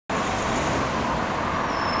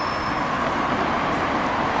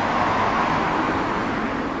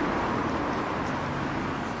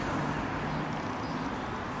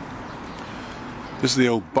This is the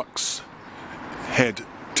old Buck's Head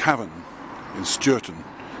Tavern in Stewarton,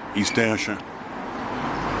 East Ayrshire.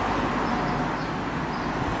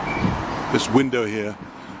 This window here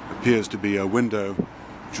appears to be a window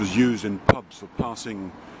which was used in pubs for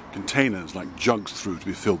passing containers like jugs through to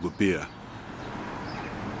be filled with beer.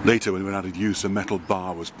 Later, when it went out of use, a metal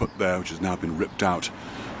bar was put there which has now been ripped out.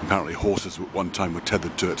 Apparently horses at one time were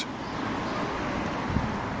tethered to it.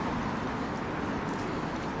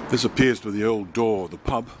 This appears to be the old door of the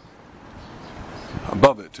pub.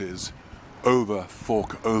 Above it is Over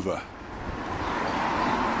Fork Over,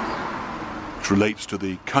 which relates to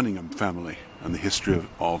the Cunningham family and the history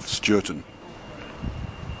of Stewarton.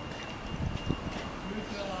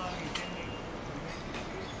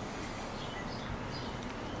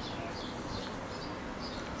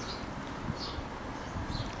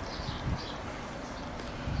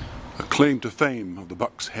 A claim to fame of the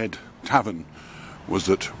Buck's Head Tavern was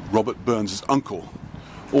that Robert Burns' uncle,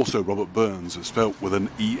 also Robert Burns, spelt with an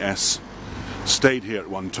E-S, stayed here at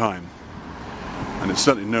one time. And it's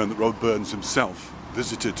certainly known that Robert Burns himself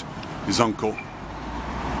visited his uncle,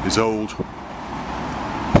 his old,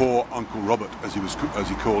 poor Uncle Robert, as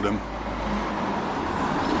he called him.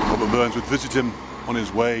 Robert Burns would visit him on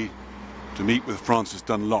his way to meet with Francis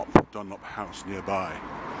Dunlop House nearby,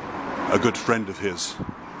 a good friend of his.